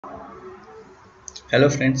Hello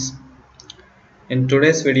friends, in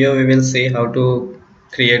today's video we will see how to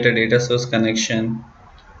create a data source connection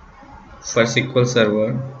for SQL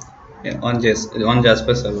server on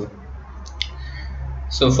Jasper server.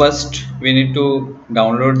 So first we need to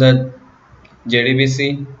download the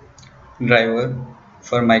JDBC driver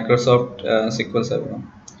for Microsoft SQL server.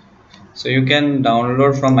 So you can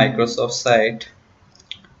download from Microsoft site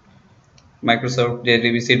Microsoft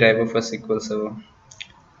JDBC driver for SQL server.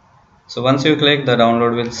 So once you click, the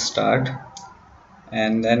download will start,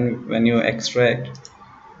 and then when you extract,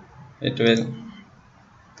 it will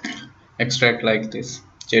extract like this: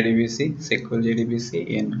 JDBC, SQL JDBC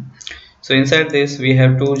in. So inside this we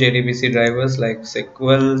have two JDBC drivers like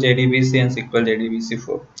SQL JDBC and SQL JDBC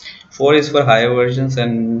 4. 4 is for higher versions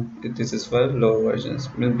and this is for lower versions.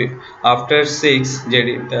 After 6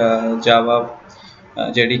 Java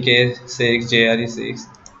JDK 6, JRE 6,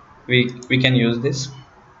 we can use this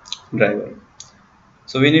driver.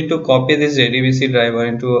 So we need to copy this JDBC driver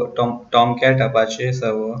into a Tomcat Apache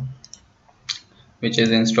server, which is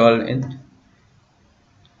installed in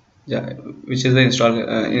which is the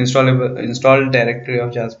installed directory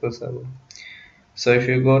of Jasper server. So if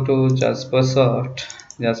you go to Jasper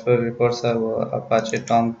report server, Apache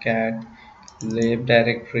Tomcat lib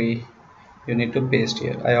directory, you need to paste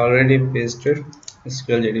here. I already pasted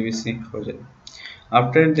SQL JDBC project.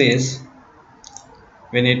 After this,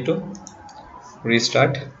 we need to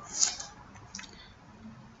restart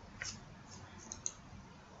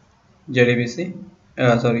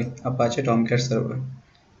Apache Tomcat server.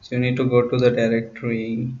 So you need to go to the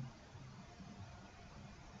directory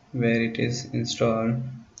where it is installed.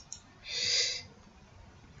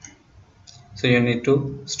 So you need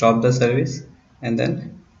to stop the service and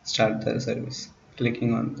then start the service,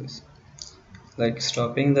 clicking on this, like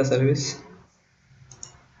stopping the service,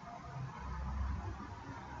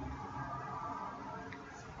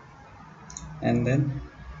 and then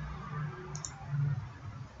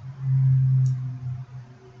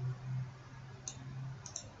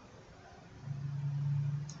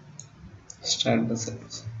start the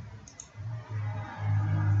service.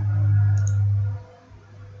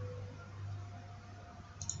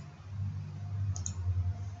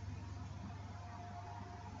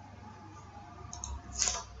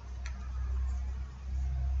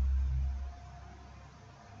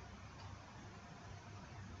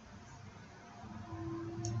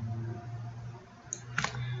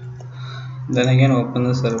 Then again open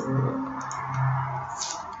the server,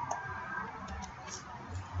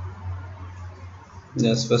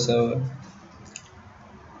 Jasper server.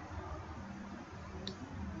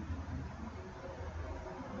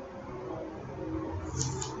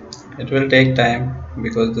 It will take time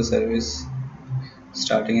because the service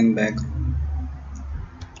starting in back.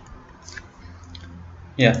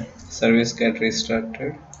 Yeah, service get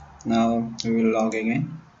restarted. Now we will log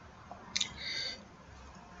again.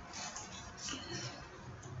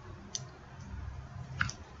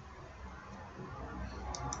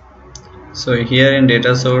 So here in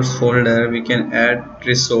data source folder we can add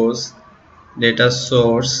resource, data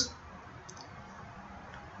source,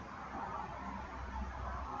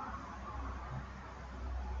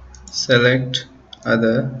 select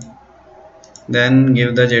other, then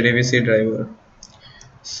give the JDBC driver.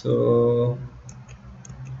 So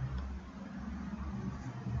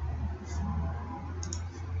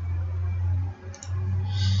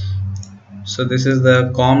this is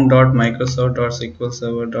the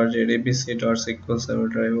com.microsoft.sqlserver.jdbc.sql server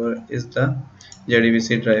driver is the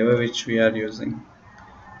JDBC driver which we are using,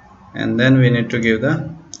 and then we need to give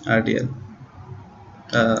the RDL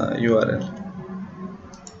URL.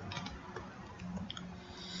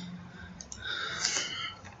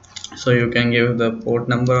 So you can give the port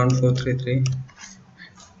number on 433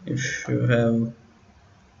 if you have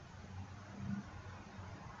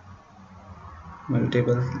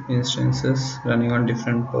multiple instances running on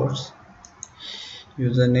different ports.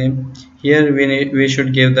 Username, here we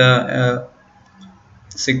should give the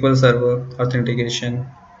SQL Server authentication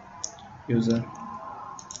user,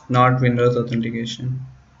 not Windows authentication.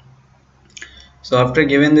 So after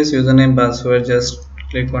giving this username password, just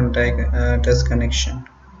click on test connection.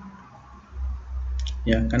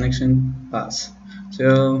 Yeah, connection pass.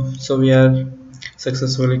 So we are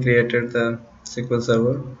successfully created the SQL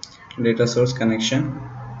Server data source connection.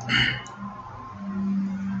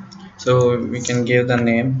 So we can give the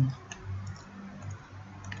name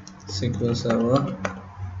SQL Server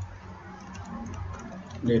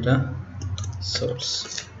data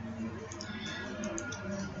source.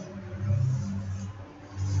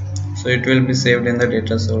 So it will be saved in the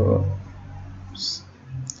data source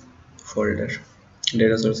folder,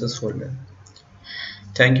 data sources folder.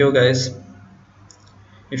 Thank you guys.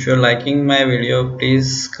 If you're liking my video,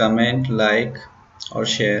 please comment, like or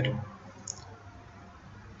share.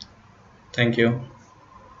 Thank you.